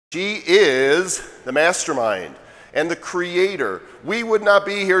She is the mastermind and the creator. We would not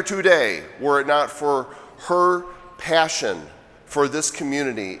be here today were it not for her passion for this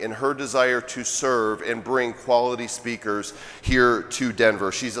community and her desire to serve and bring quality speakers here to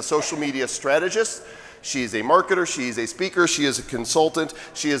Denver. She's a social media strategist. She's a marketer, she's a speaker, she is a consultant,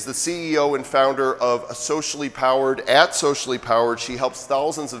 she is the CEO and founder of Socially Powered. She helps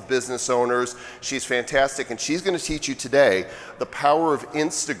thousands of business owners. She's fantastic, and she's going to teach you today the power of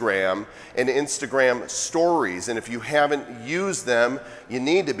Instagram and Instagram stories. And if you haven't used them, you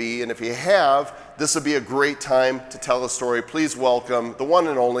need to be, and if you have, this would be a great time to tell a story. Please welcome the one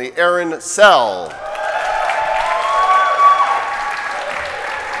and only Erin Cell.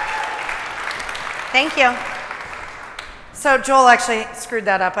 Thank you. So Joel actually screwed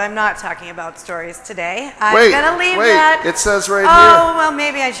that up. I'm not talking about stories today. I'm going to leave that. It says right here. Oh, well,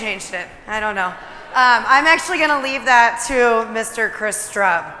 maybe I changed it. I don't know. I'm actually going to leave that to Mr. Chris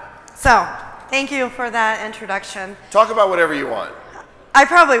Strub. So thank you for that introduction. Talk about whatever you want. I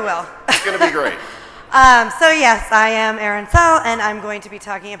probably will. It's going to be great. So yes, I am Erin Cell, and I'm going to be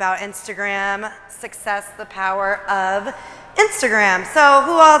talking about Instagram success, the power of Instagram. So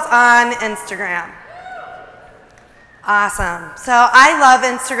who all's on Instagram? Awesome. So I love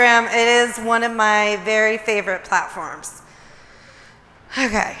Instagram. It is one of my very favorite platforms.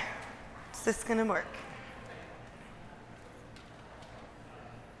 Okay, is this going to work?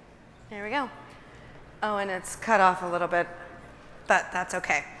 There we go. Oh, and it's cut off a little bit, but that's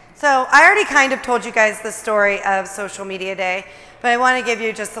okay. So I already kind of told you guys the story of Social Media Day, but I want to give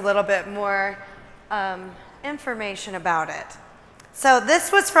you just a little bit more information about it. So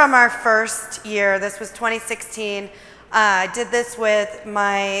this was from our first year. This was 2016. I did this with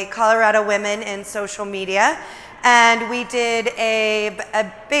my Colorado women in social media, and we did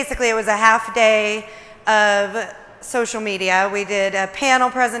basically it was a half day of social media. We did a panel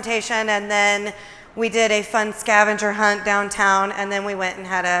presentation, and then we did a fun scavenger hunt downtown, and then we went and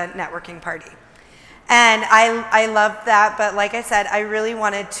had a networking party. And I loved that, but like I said, I really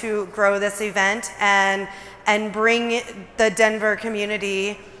wanted to grow this event and bring the Denver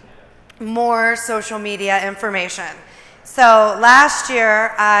community more social media information. So last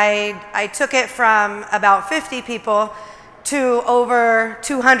year, I took it from about 50 people to over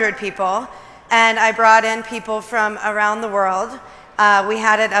 200 people, and I brought in people from around the world. We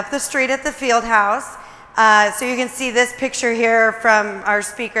had it up the street at the field house. So you can see this picture here from our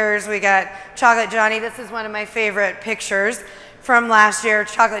speakers. We got Chocolate Johnny. This is one of my favorite pictures from last year.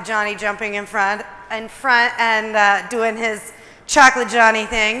 Chocolate Johnny jumping in front and doing his Chocolate Johnny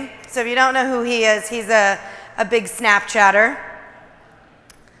thing. So if you don't know who he is, he's a big Snapchatter.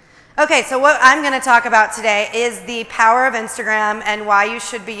 Okay, so what I'm going to talk about today is the power of Instagram and why you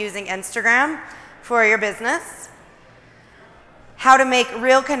should be using Instagram for your business. How to make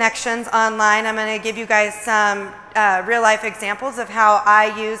real connections online. I'm going to give you guys some real life examples of how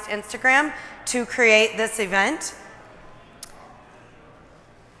I used Instagram to create this event.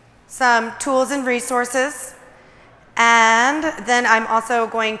 Some tools and resources. And then I'm also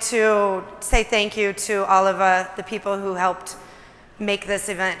going to say thank you to all of the people who helped make this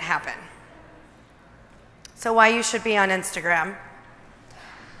event happen. So why you should be on Instagram.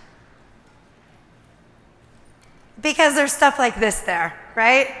 Because there's stuff like this there,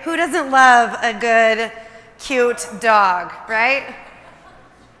 right? Who doesn't love a good, cute dog, right?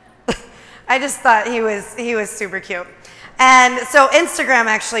 I just thought he was super cute. And so Instagram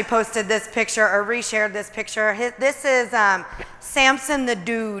actually posted this picture or reshared this picture. This is Samson the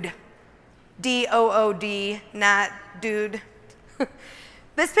Dude, D-O-O-D, not dude.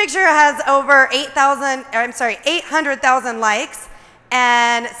 This picture has over 800,000 likes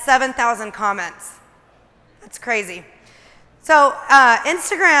and 7,000 comments. That's crazy. So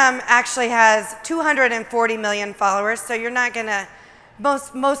Instagram actually has 240 million followers. So you're not gonna,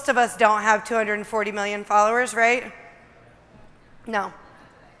 most of us don't have 240 million followers, right? No.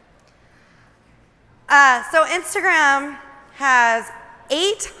 So Instagram has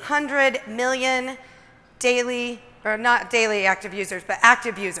 800 million daily, or not daily active users, but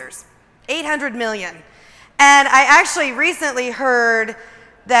active users. 800 million. And I actually recently heard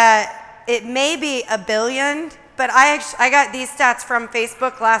that it may be a billion, but I got these stats from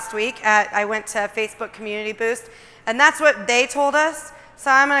Facebook last week. I went to Facebook Community Boost, and that's what they told us. So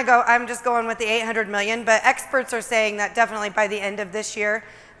I'm just going with the 800 million, but experts are saying that definitely by the end of this year,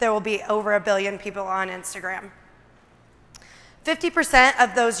 there will be over 1 billion people on Instagram. 50%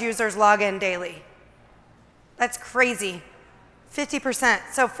 of those users log in daily. That's crazy. 50%.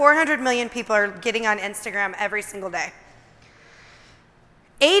 So 400 million people are getting on Instagram every single day.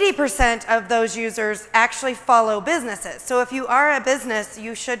 80% of those users actually follow businesses. So if you are a business,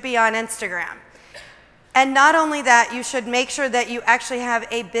 you should be on Instagram. And not only that, you should make sure that you actually have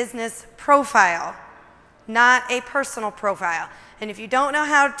a business profile, not a personal profile. And if you don't know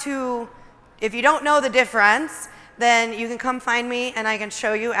the difference, then you can come find me and I can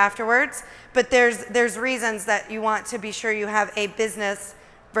show you afterwards. But there's reasons that you want to be sure you have a business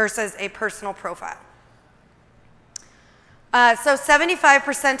versus a personal profile. So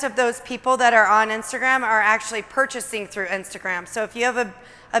 75% of those people that are on Instagram are actually purchasing through Instagram. So if you have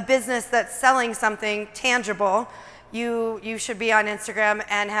a business that's selling something tangible, you should be on Instagram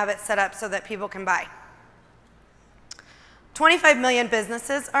and have it set up so that people can buy. 25 million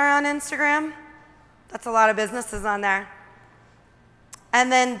businesses are on Instagram. That's a lot of businesses on there.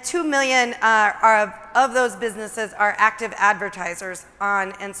 And then 2 million of those businesses are active advertisers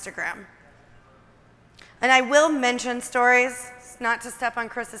on Instagram. And I will mention stories, not to step on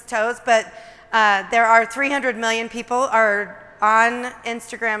Chris's toes, but there are 300 million people are on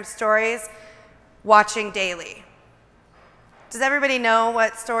Instagram stories watching daily. Does everybody know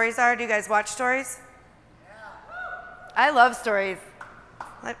what stories are? Do you guys watch stories? Yeah. I love stories.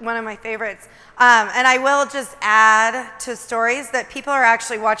 One of my favorites. And I will just add to stories that people are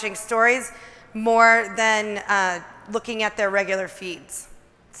actually watching stories more than looking at their regular feeds.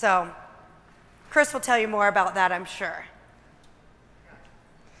 So Chris will tell you more about that, I'm sure.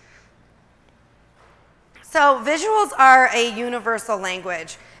 So visuals are a universal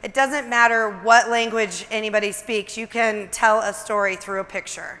language. It doesn't matter what language anybody speaks, you can tell a story through a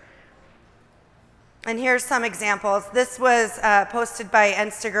picture. And here's some examples. This was posted by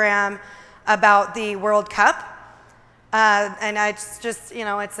Instagram about the World Cup. And I just, you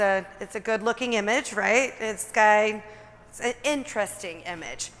know, it's a good looking image, right? It's an interesting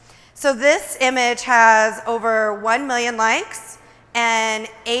image. So this image has over 1 million likes and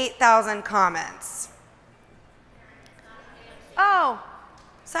 8,000 comments. Oh,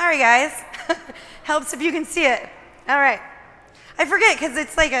 sorry guys. Helps if you can see it. All right. I forget because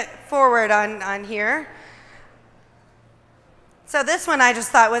it's like a forward on here. So this one I just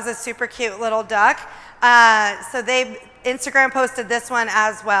thought was a super cute little duck. So Instagram posted this one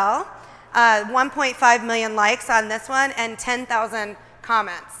as well. 1.5 million likes on this one and 10,000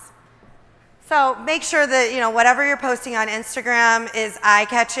 comments. So make sure that, you know, whatever you're posting on Instagram is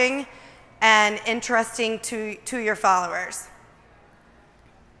eye-catching and interesting to your followers.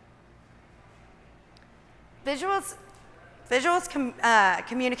 Visuals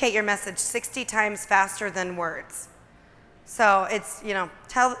communicate your message 60 times faster than words. So it's, you know,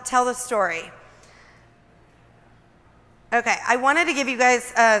 tell the story. Okay, I wanted to give you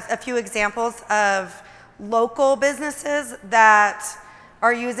guys a few examples of local businesses that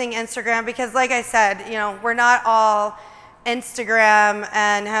are using Instagram because, like I said, you know, we're not all Instagram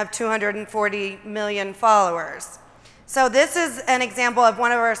and have 240 million followers. So this is an example of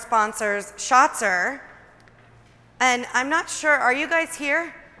one of our sponsors, Schatzer. And I'm not sure, are you guys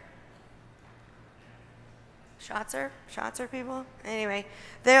here? Schatzer people? Anyway,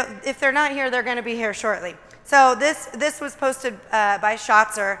 if they're not here, they're going to be here shortly. So this was posted by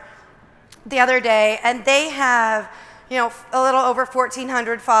Schatzer the other day, and they have, you know, a little over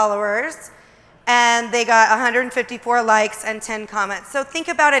 1,400 followers, and they got 154 likes and 10 comments. So think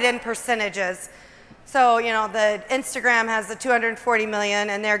about it in percentages. So, you know, the Instagram has the 240 million,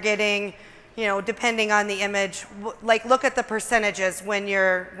 and they're getting, you know, depending on the image, like look at the percentages when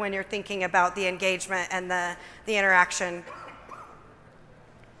you're thinking about the engagement and the interaction.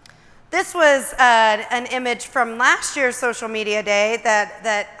 This was an image from last year's social media day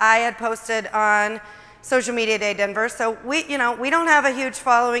that I had posted on Social Media Day Denver. So we don't have a huge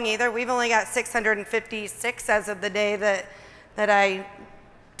following either. We've only got 656 as of the day that I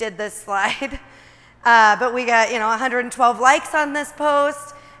did this slide. But we got, you know, 112 likes on this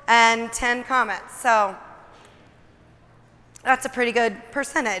post and 10 comments. So that's a pretty good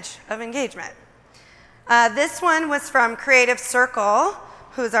percentage of engagement. This one was from Creative Circle,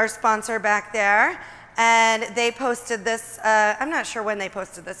 who's our sponsor back there. And they posted this, I'm not sure when they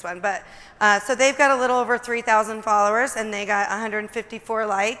posted this one, but so they've got a little over 3,000 followers and they got 154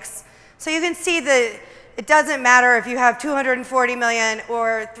 likes. So you can see that it doesn't matter if you have 240 million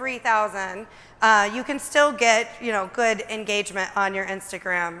or 3,000. You can still get, you know, good engagement on your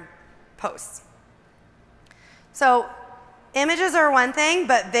Instagram posts. So images are one thing,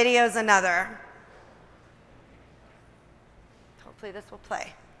 but video's another. Hopefully this will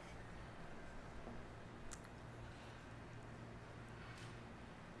play.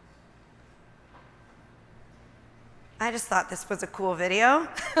 I just thought this was a cool video.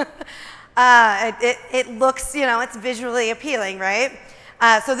 It looks, you know, it's visually appealing, right?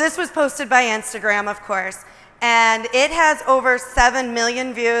 So this was posted by Instagram, of course, and it has over 7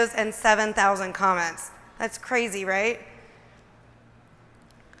 million views and 7,000 comments. That's crazy, right?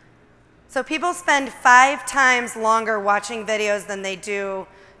 So people spend 5 times longer watching videos than they do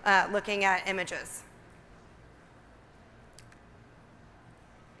looking at images.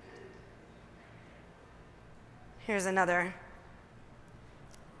 Here's another.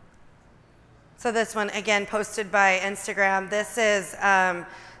 So this one, again, posted by Instagram. This is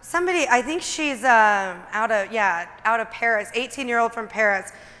somebody, I think she's out of Paris, 18-year-old from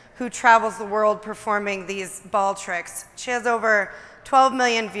Paris, who travels the world performing these ball tricks. She has over 12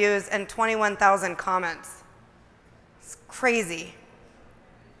 million views and 21,000 comments. It's crazy.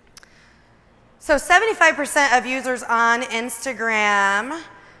 So 75% of users on Instagram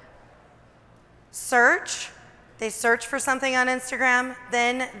search. They search for something on Instagram,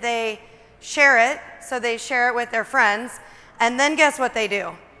 then they share it, so they share it with their friends, and then guess what they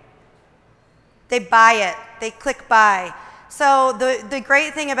do? They buy it. They click buy. So the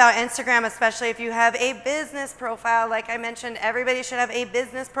great thing about Instagram, especially if you have a business profile, like I mentioned, everybody should have a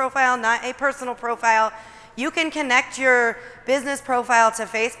business profile, not a personal profile. You can connect your business profile to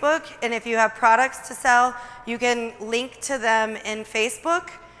Facebook, and if you have products to sell, you can link to them in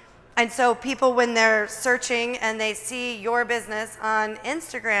Facebook. And so people, when they're searching and they see your business on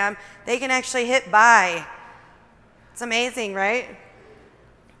Instagram, they can actually hit buy. It's amazing, right?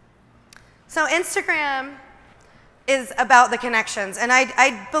 So Instagram is about the connections. And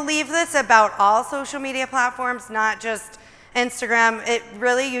I believe this about all social media platforms, not just Instagram. It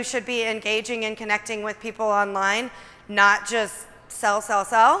really, you should be engaging and connecting with people online, not just sell.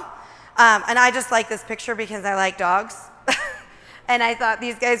 And I just like this picture because I like dogs. And I thought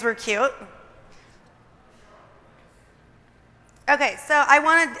these guys were cute. Okay, so I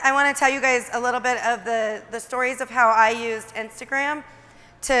want to tell you guys a little bit of the stories of how I used Instagram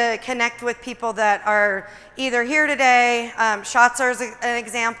to connect with people that are either here today. Schatzer is an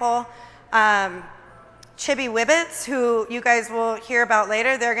example. Chibi Wibbits, who you guys will hear about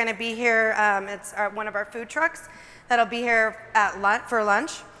later, they're going to be here. It's one of our food trucks that'll be here at for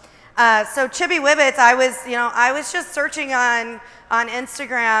lunch. So Chibi Wibbits, I was just searching on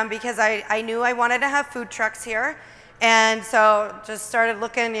Instagram because I knew I wanted to have food trucks here. And so just started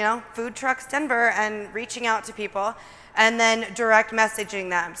looking, food trucks Denver and reaching out to people and then direct messaging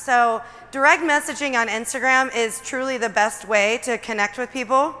them. So direct messaging on Instagram is truly the best way to connect with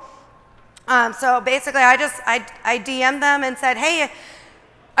people. So basically I DM'd them and said, hey,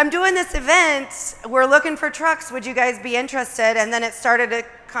 I'm doing this event. We're looking for trucks. Would you guys be interested? And then it started a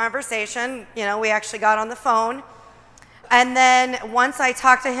conversation. We actually got on the phone. And then once I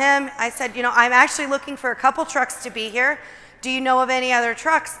talked to him, I said, I'm actually looking for a couple trucks to be here. Do you know of any other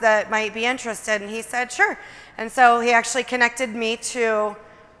trucks that might be interested? And he said, sure. And so he actually connected me to,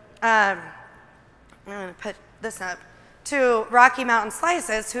 I'm going to put this up, to Rocky Mountain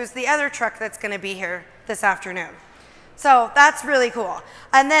Slices, who's the other truck that's going to be here this afternoon. So that's really cool.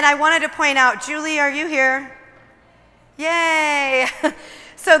 And then I wanted to point out, Julie, are you here? Yay!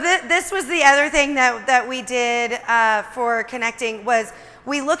 So this was the other thing that we did for connecting was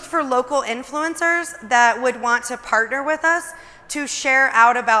we looked for local influencers that would want to partner with us to share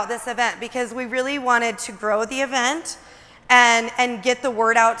out about this event because we really wanted to grow the event and get the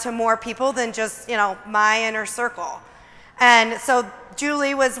word out to more people than just, my inner circle. And so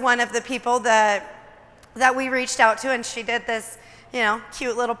Julie was one of the people that we reached out to, and she did this,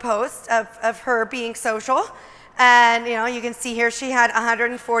 cute little post of her being social. And, you can see here she had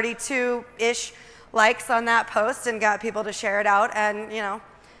 142-ish likes on that post and got people to share it out. And,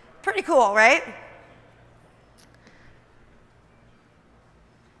 pretty cool, right?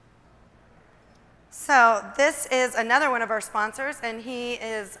 So this is another one of our sponsors, and he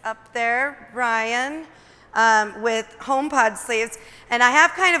is up there, Ryan, with HomePod sleeves. And I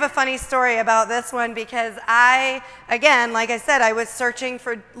have kind of a funny story about this one because again, like I said, I was searching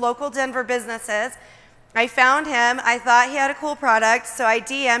for local Denver businesses. I found him. I thought he had a cool product, so I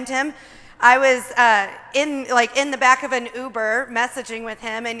DM'd him. I was in the back of an Uber messaging with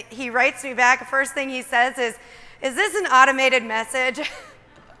him, and he writes me back. The first thing he says is this an automated message?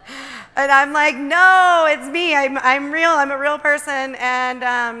 And I'm like, no, it's me. I'm real. I'm a real person, and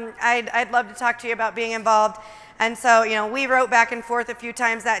I'd love to talk to you about being involved. And so, we wrote back and forth a few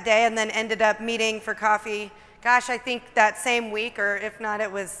times that day, and then ended up meeting for coffee. Gosh, I think that same week, or if not, it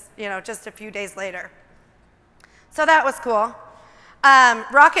was just a few days later. So that was cool.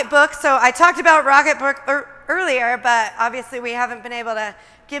 Rocketbook. So I talked about Rocketbook earlier, but obviously we haven't been able to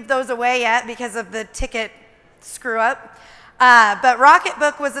give those away yet because of the ticket screw up. But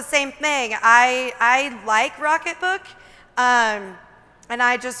Rocketbook was the same thing. I like Rocketbook. And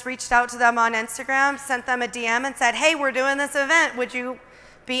I just reached out to them on Instagram, sent them a DM and said, hey, we're doing this event. Would you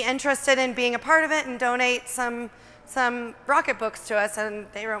be interested in being a part of it and donate some Rocket books to us? And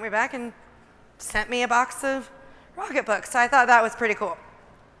they wrote me back and sent me a box of Rocket books. So I thought that was pretty cool.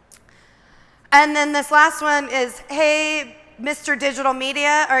 And then this last one is, hey, Mr. Digital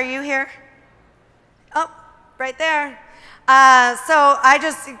Media, are you here? Oh, right there. So I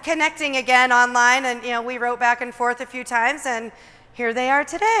just connecting again online, and we wrote back and forth a few times, and here they are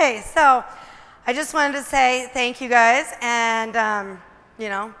today. So I just wanted to say thank you guys, and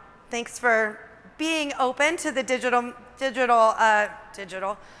thanks for being open to the digital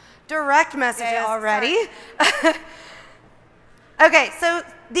direct messages already. Okay, so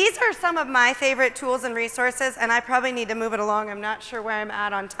these are some of my favorite tools and resources, and I probably need to move it along. I'm not sure where I'm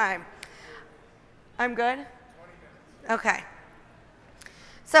at on time. I'm good? 20 minutes. Okay.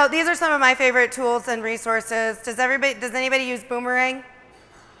 So these are some of my favorite tools and resources. Does anybody use Boomerang?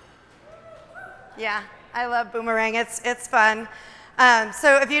 Yeah, I love Boomerang. It's fun.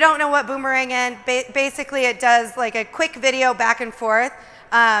 So if you don't know what Boomerang is, basically it does like a quick video back and forth.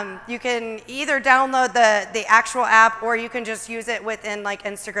 You can either download the actual app, or you can just use it within like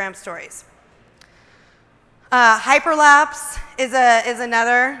Instagram stories. Hyperlapse is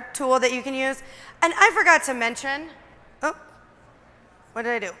another tool that you can use. And I forgot to mention, oh, what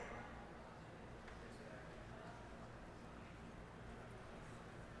did I do?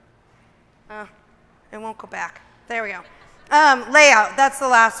 It won't go back. There we go. Layout, that's the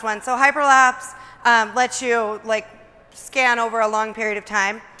last one. So hyperlapse lets you like scan over a long period of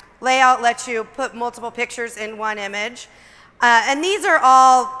time. Layout lets you put multiple pictures in one image. And these are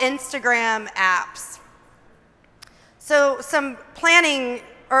all Instagram apps. So some planning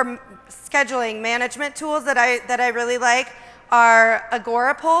or scheduling management tools that I really like are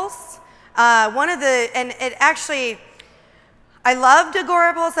Agorapulse. I loved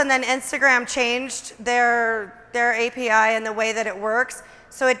Agorapulse, and then Instagram changed their API and the way that it works.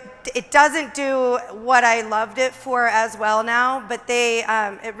 So it doesn't do what I loved it for as well now, but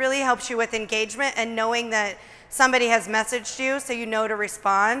it really helps you with engagement and knowing that somebody has messaged you so you know to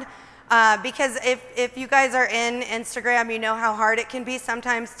respond. Because if you guys are in Instagram, you know how hard it can be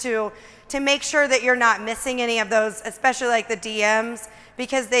sometimes to make sure that you're not missing any of those, especially like the DMs,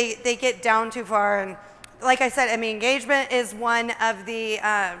 because they get down too far. And like I said, I mean, engagement is one of the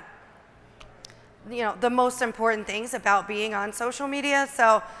the most important things about being on social media.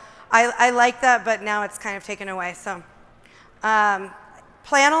 So I like that, but now it's kind of taken away. So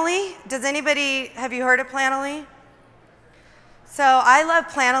Planoly, have you heard of Planoly? So I love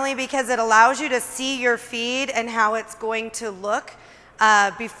Planoly because it allows you to see your feed and how it's going to look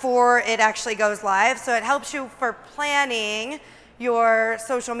before it actually goes live. So it helps you for planning your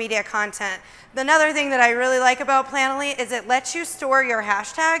social media content. Another thing that I really like about Planoly is it lets you store your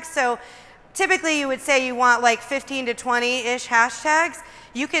hashtags. So typically you would say you want like 15 to 20-ish hashtags.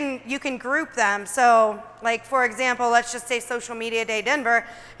 You can group them. So like, for example, let's just say Social Media Day Denver.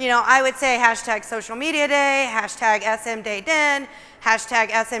 I would say hashtag Social Media Day, hashtag SM Day Den,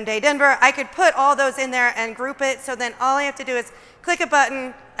 hashtag SM Day Denver. I could put all those in there and group it, so then all I have to do is click a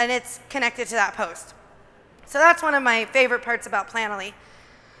button and it's connected to that post. So that's one of my favorite parts about Planoly.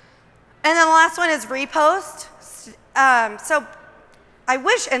 And then the last one is repost. So I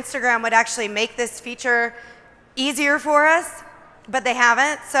wish Instagram would actually make this feature easier for us, but they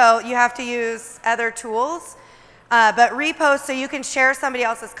haven't, so you have to use other tools. But repost, so you can share somebody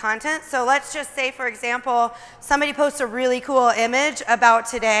else's content. So let's just say, for example, somebody posts a really cool image about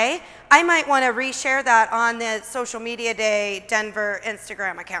today. I might want to reshare that on the Social Media Day Denver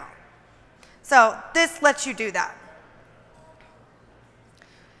Instagram account. So this lets you do that.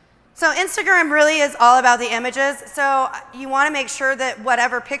 So Instagram really is all about the images. So you want to make sure that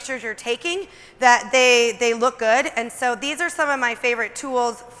whatever pictures you're taking, that they look good. And so these are some of my favorite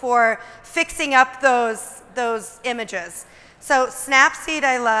tools for fixing up those images. So Snapseed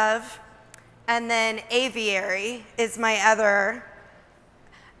I love, and then Aviary is my other.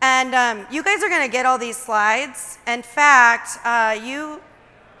 And you guys are going to get all these slides. In fact,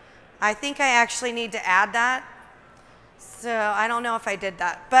 I think I actually need to add that. So I don't know if I did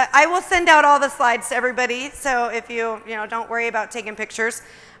that, but I will send out all the slides to everybody. So if don't worry about taking pictures.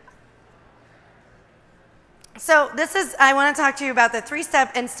 So I want to talk to you about the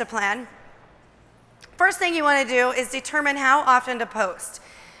 3-step Insta plan. First thing you want to do is determine how often to post.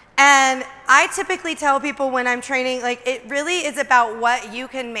 And I typically tell people when I'm training, like, it really is about what you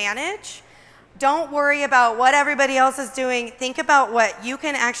can manage. Don't worry about what everybody else is doing. Think about what you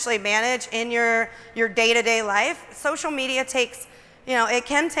can actually manage in your day-to-day life. Social media takes, it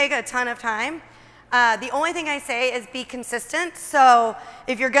can take a ton of time. The only thing I say is be consistent. So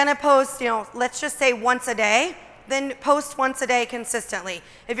if you're gonna post, let's just say once a day, then post once a day consistently.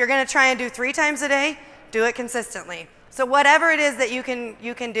 If you're gonna try and do 3 times a day, do it consistently. So whatever it is that you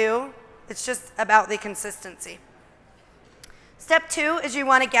can do, it's just about the consistency. Step 2 is you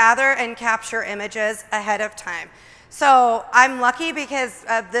wanna gather and capture images ahead of time. So I'm lucky because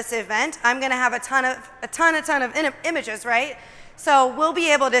of this event, I'm gonna have a ton of images, right? So we'll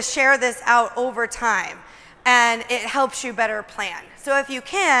be able to share this out over time, and it helps you better plan. So if you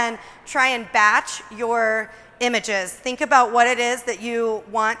can, try and batch your images. Think about what it is that you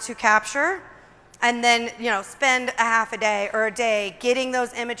want to capture, and then spend a half a day or a day getting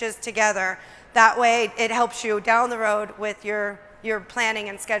those images together. That way it helps you down the road with your planning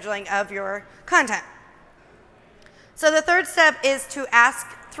and scheduling of your content. So the third step is to ask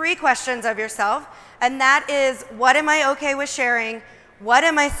 3 questions of yourself, and that is, what am I okay with sharing, what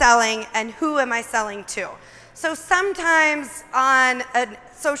am I selling, and who am I selling to? So sometimes on a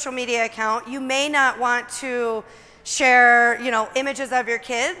social media account, you may not want to share images of your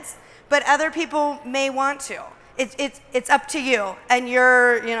kids, but other people may want to. It's up to you, and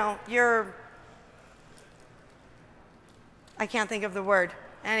you're I can't think of the word.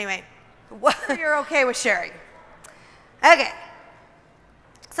 Anyway, you're okay with sharing. Okay.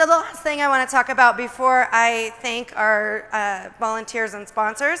 So the last thing I want to talk about before I thank our volunteers and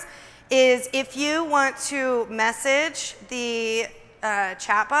sponsors is if you want to message the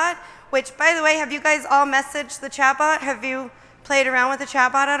chatbot, which, by the way, have you guys all messaged the chatbot? Have you played around with the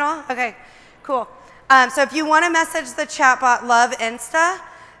chatbot at all? Okay, cool. So if you want to message the chatbot Love Insta,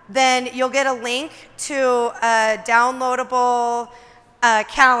 then you'll get a link to a downloadable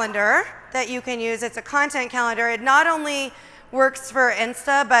calendar that you can use. It's a content calendar. It not only works for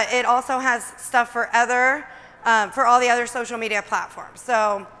Insta, but it also has stuff for all the other social media platforms.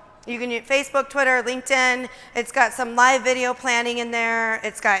 So you can use Facebook, Twitter, LinkedIn. It's got some live video planning in there.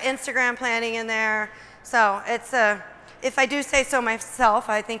 It's got Instagram planning in there. So it's if I do say so myself,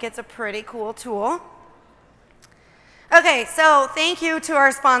 I think it's a pretty cool tool. Okay, so thank you to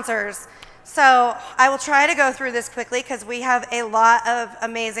our sponsors. So I will try to go through this quickly because we have a lot of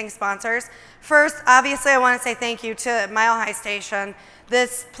amazing sponsors. First, obviously, I want to say thank you to Mile High Station.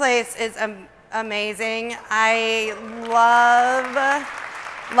 This place is amazing. I love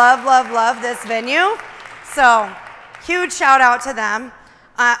this venue. So huge shout out to them.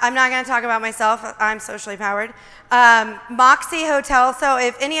 I'm not going to talk about myself. I'm socially powered. Moxie Hotel. So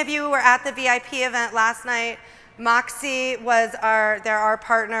if any of you were at the VIP event last night, Moxie was our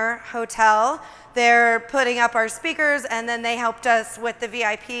partner hotel. They're putting up our speakers, and then they helped us with the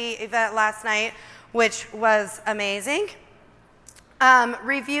VIP event last night, which was amazing.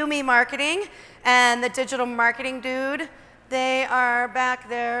 Review Me Marketing and the digital marketing dude, they are back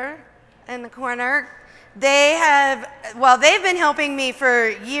there in the corner. They've been helping me for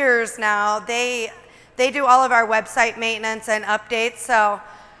years now. They do all of our website maintenance and updates, so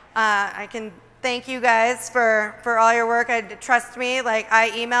I can thank you guys for all your work. Trust me, like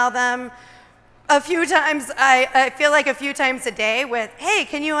I email them a few times. I feel like a few times a day with, hey,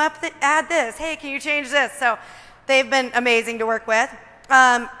 can you add this? Hey, can you change this? So they've been amazing to work with.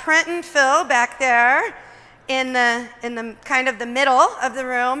 Print and Phil back there in the kind of the middle of the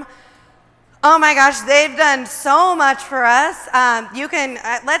room. Oh my gosh, they've done so much for us.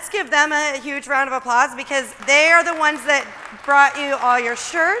 Let's give them a huge round of applause because they are the ones that brought you all your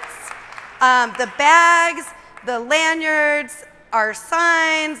shirts. The bags, the lanyards, our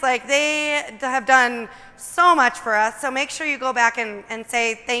signs, like they have done so much for us. So make sure you go back and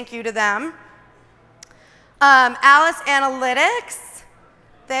say thank you to them. Alice Analytics,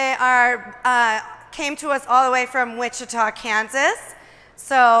 they came to us all the way from Wichita, Kansas.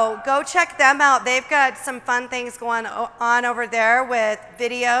 So go check them out. They've got some fun things going on over there with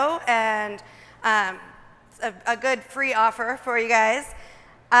video and a good free offer for you guys.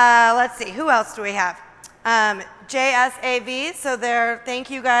 Let's see, who else do we have? JSAV, so thank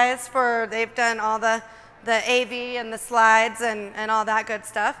you guys they've done all the AV and the slides and all that good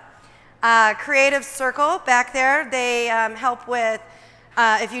stuff. Creative Circle back there, they help with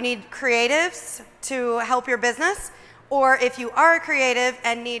if you need creatives to help your business, or if you are a creative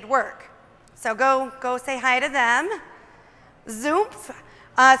and need work. So go say hi to them. Zoomph,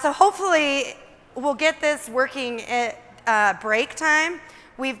 so hopefully we'll get this working at break time.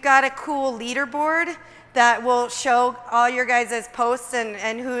 We've got a cool leaderboard that will show all your guys' posts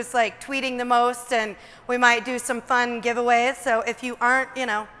and who's like tweeting the most, and we might do some fun giveaways. So if you aren't,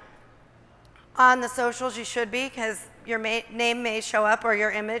 on the socials, you should be, because your name may show up or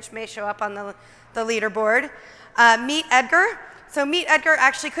your image may show up on the leaderboard. Meet Edgar. So Meet Edgar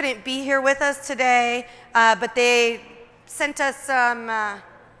actually couldn't be here with us today, but they sent us some,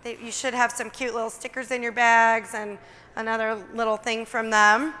 you should have some cute little stickers in your bags and another little thing from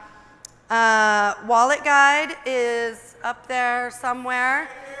them. Wallet Guide is up there somewhere.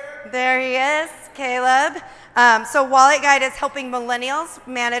 There he is, Caleb. So Wallet Guide is helping millennials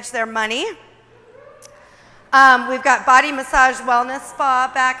manage their money. We've got Body Massage Wellness Spa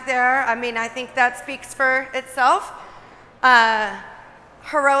back there. I mean, I think that speaks for itself.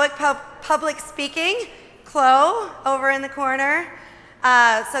 Heroic Public Speaking, Chloe over in the corner.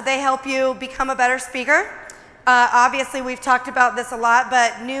 So they help you become a better speaker. Obviously, we've talked about this a lot,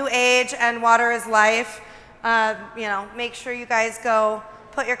 but New Age and Water is Life. You know, make sure you guys go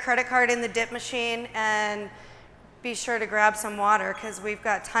put your credit card in the dip machine and be sure to grab some water because we've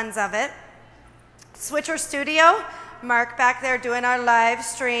got tons of it. Switcher Studio, Mark back there doing our live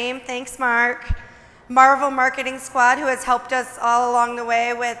stream. Thanks, Mark. Marvel Marketing Squad, who has helped us all along the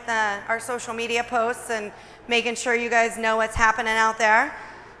way with our social media posts and making sure you guys know what's happening out there.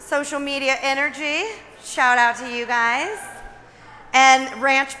 Social Media Energy, shout out to you guys. And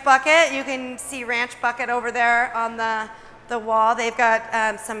Ranch Bucket, you can see Ranch Bucket over there on the wall. They've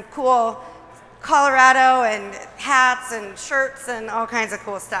got some cool Colorado and hats and shirts and all kinds of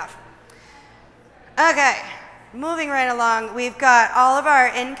cool stuff. Okay, moving right along, we've got all of our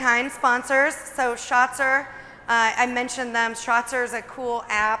in-kind sponsors. So Schatzer, I mentioned them. Schatzer is a cool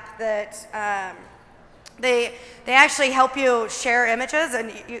app that they actually help you share images,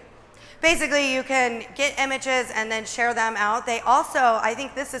 and basically you can get images and then share them out. They also, I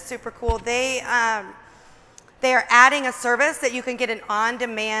think this is super cool, they are adding a service that you can get an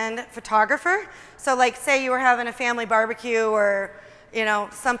on-demand photographer. So like say you were having a family barbecue or you know,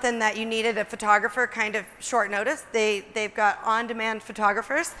 something that you needed a photographer kind of short notice. They've got on-demand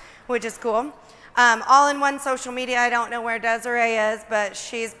photographers, which is cool. All-in-one social media, I don't know where Desiree is, but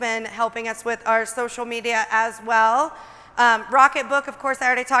she's been helping us with our social media as well. Rocketbook, of course, I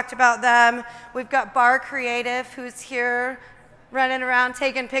already talked about them. We've got Bar Creative, who's here running around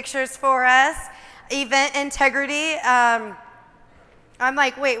taking pictures for us. Event Integrity. I'm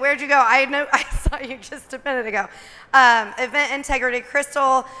like, wait, where'd you go? I saw you just a minute ago. Event Integrity,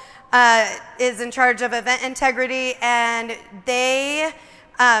 Crystal is in charge of Event Integrity, and they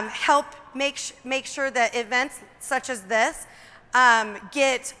help make sure that events such as this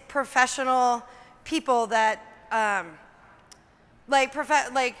get professional people that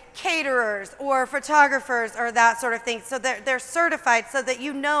like caterers or photographers or that sort of thing. So they're certified so that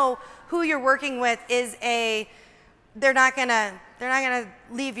you know who you're working with is they're not gonna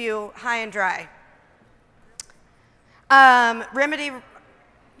leave you high and dry. Remedy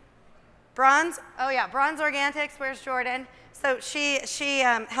Bronze, oh yeah, Bronze Organics, where's Jordan? So she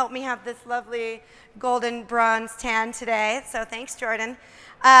helped me have this lovely golden bronze tan today, so thanks, Jordan.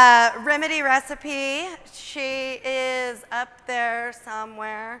 Remedy Recipe, she is up there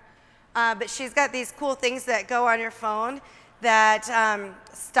somewhere, but she's got these cool things that go on your phone that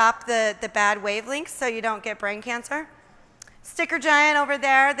stop the bad wavelengths so you don't get brain cancer. Sticker Giant over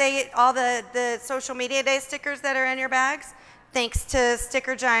there, all the social media day stickers that are in your bags, thanks to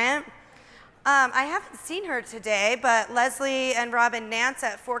Sticker Giant. I haven't seen her today, but Leslie and Robin Nance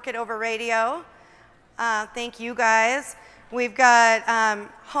at Fork It Over Radio, thank you guys. We've got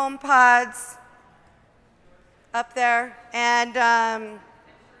HomePods up there, and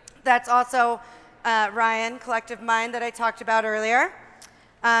that's also Ryan, Collective Mind, that I talked about earlier.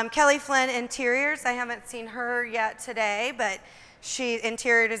 Kelly Flynn Interiors, I haven't seen her yet today, but she's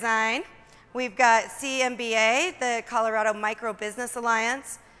interior design. We've got CMBA, the Colorado Micro Business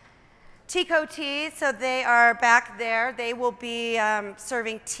Alliance. Tico Tea, so they are back there. They will be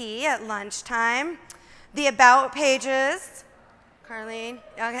serving tea at lunchtime. The About Pages, Carlene,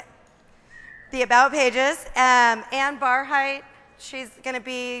 okay. The About Pages, Ann Barheit, she's gonna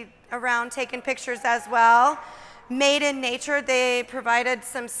be around taking pictures as well. Made in Nature, they provided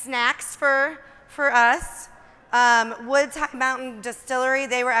some snacks for us. Woods High Mountain Distillery,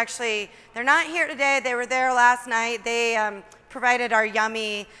 they're not here today, they were there last night. They provided our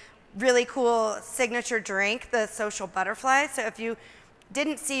yummy, really cool signature drink, the Social Butterfly. So if you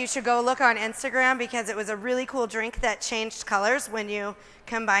didn't see, you should go look on Instagram because it was a really cool drink that changed colors when you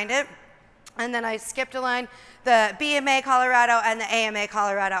combined it. And then I skipped a line, the BMA Colorado and the AMA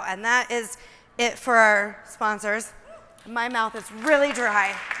Colorado, and that is it for our sponsors. My mouth is really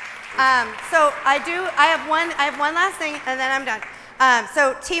dry. So I have one last thing and then I'm done.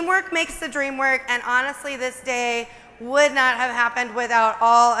 So teamwork makes the dream work, and honestly this day would not have happened without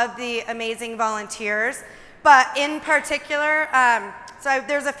all of the amazing volunteers. But in particular, so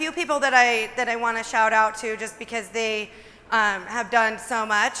there's a few people that I want to shout out to just because they have done so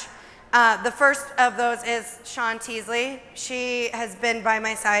much. The first of those is Sean Teasley. She has been by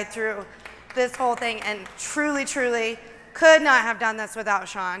my side through this whole thing and truly, truly could not have done this without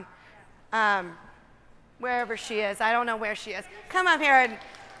Sean. Wherever she is, I don't know where she is. Come up here and,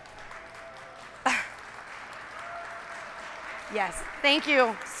 yes, thank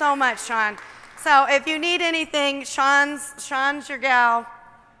you so much, Sean. So if you need anything, Sean's your gal.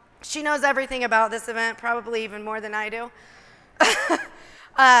 She knows everything about this event, probably even more than I do. Oh,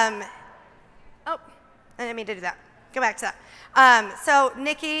 I didn't mean to do that. Go back to that. So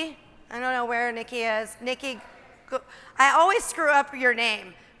Nikki, I don't know where Nikki is. Nikki, I always screw up your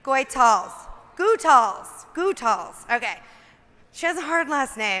name. Goitals. Gutals. Okay. She has a hard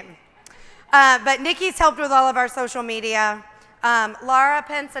last name. But Nikki's helped with all of our social media. Laura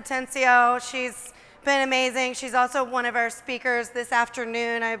Pensatencio, she's been amazing. She's also one of our speakers this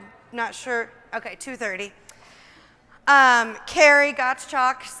afternoon. I'm not sure. Okay, 2:30. Carrie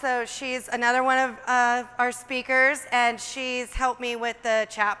Gottschalk, so she's another one of our speakers, and she's helped me with the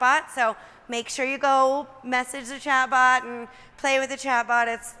chatbot. So make sure you go message the chatbot and play with the chatbot.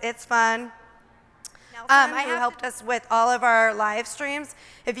 It's fun. Who helped us with all of our live streams.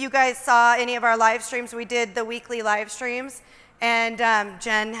 If you guys saw any of our live streams, we did the weekly live streams, and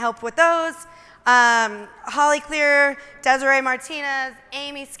Jen helped with those. Holly Clear, Desiree Martinez,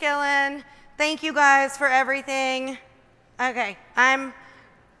 Amy Skillen. Thank you guys for everything. Okay, I'm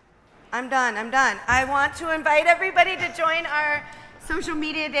done. I want to invite everybody to join our Social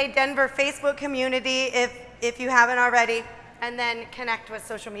Media Day Denver Facebook community if you haven't already, and then connect with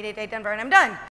Social Media Day Denver, and I'm done.